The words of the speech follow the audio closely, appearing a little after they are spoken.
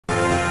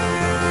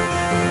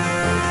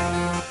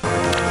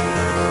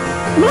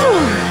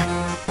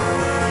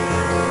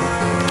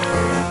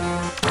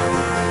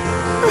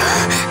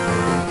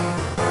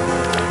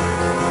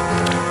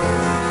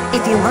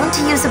If you want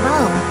to use a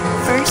bow,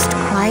 first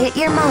quiet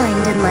your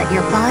mind and let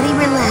your body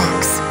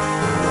relax.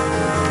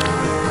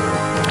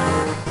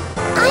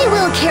 I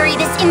will carry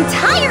this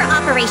entire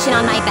operation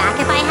on my back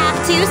if I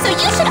have to, so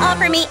you should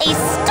offer me a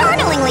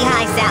startlingly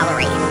high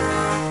salary.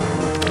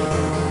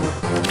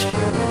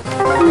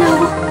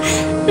 No.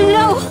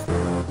 No!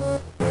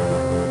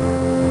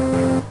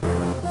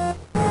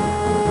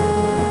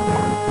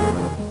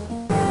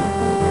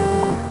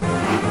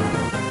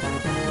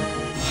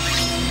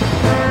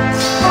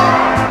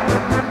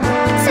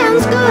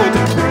 Sounds good.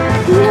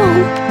 No.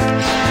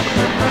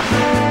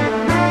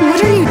 What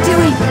are you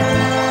doing?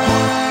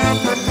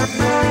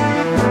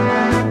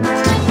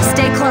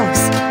 Stay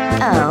close.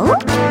 Oh?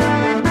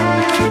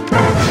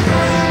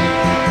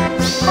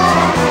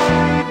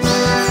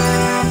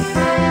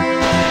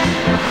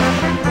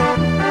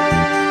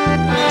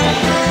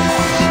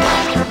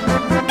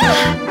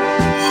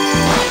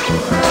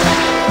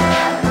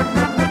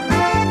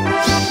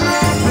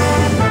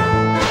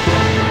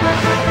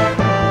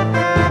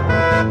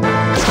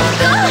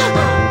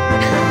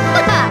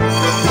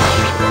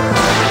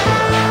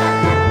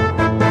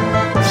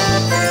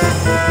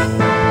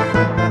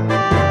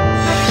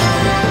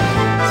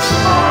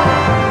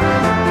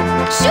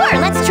 Sure,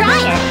 let's try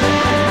it!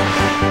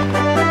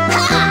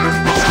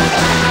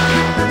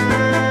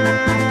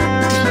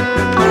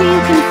 Are you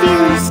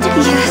confused?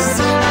 Yes.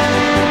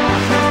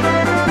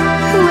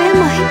 Who am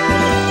I?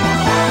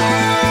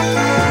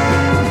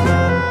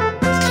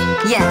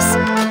 Yes.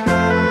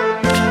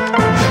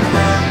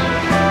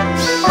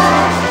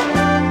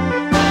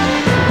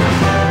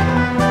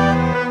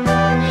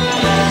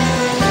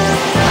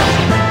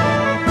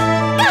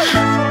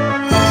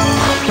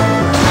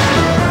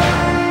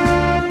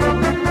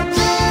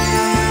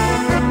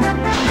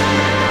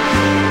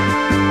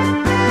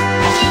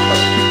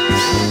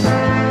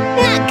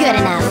 Not good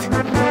enough.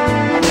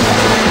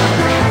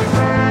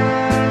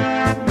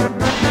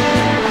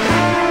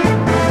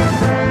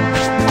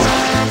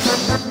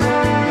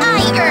 I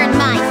earned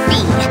my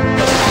fee.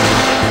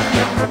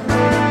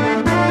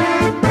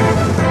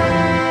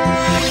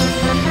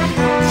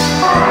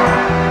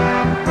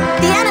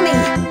 The enemy!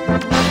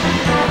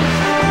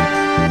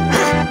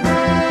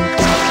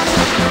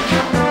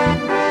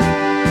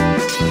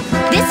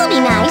 This'll be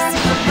nice.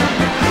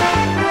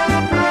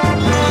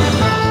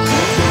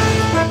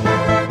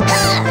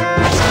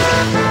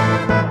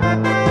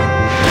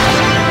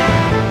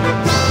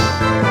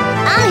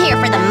 I'm here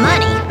for the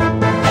money.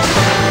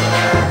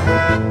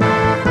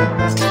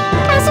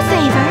 As a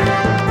favor.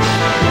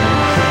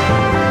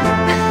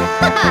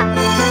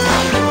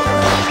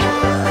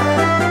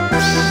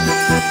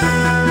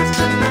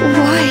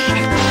 Why?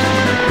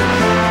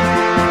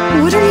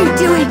 What are you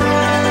doing?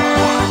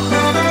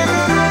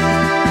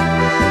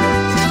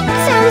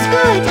 Sounds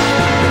good.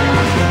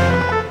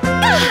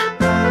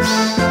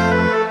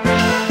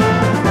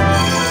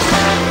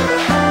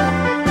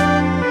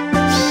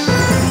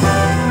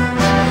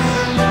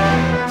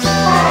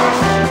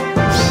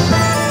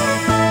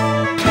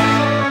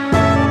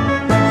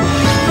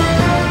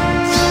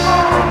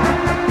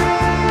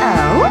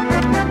 Oh?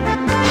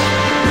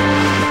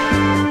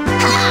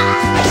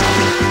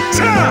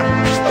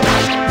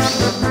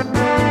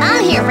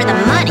 I'm here for the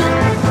money.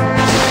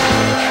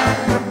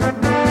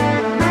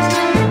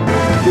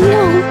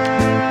 No.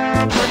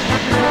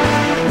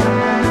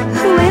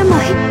 Who am I?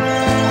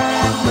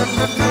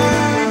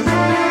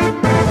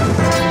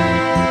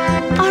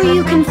 Are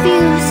you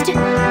confused?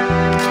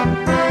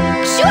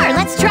 Sure,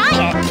 let's try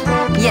it.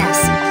 Yes.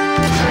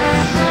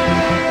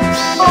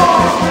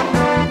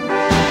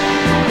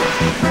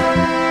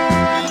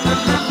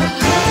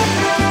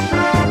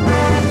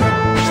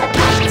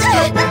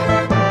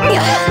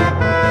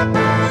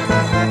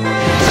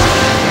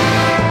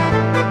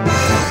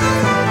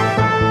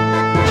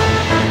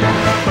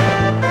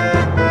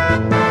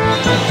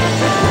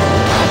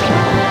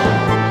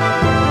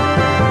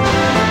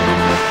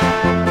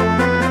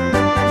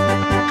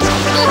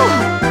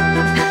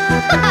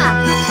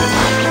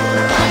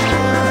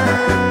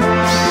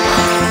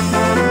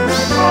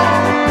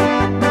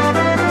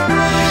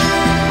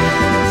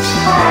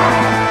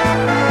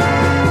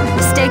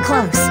 Stay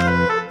close.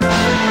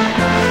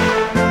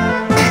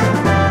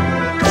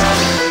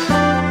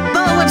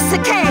 Bow of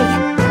Sakai!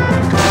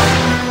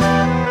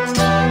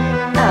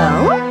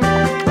 Oh?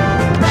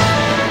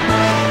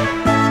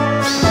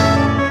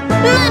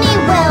 Money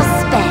well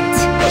spent.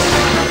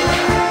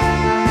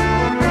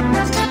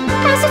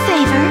 As a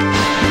favor.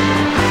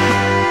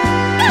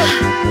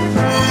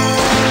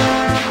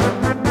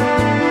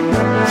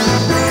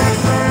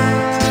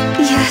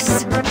 Yes.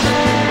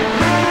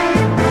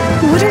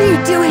 What are you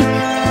doing?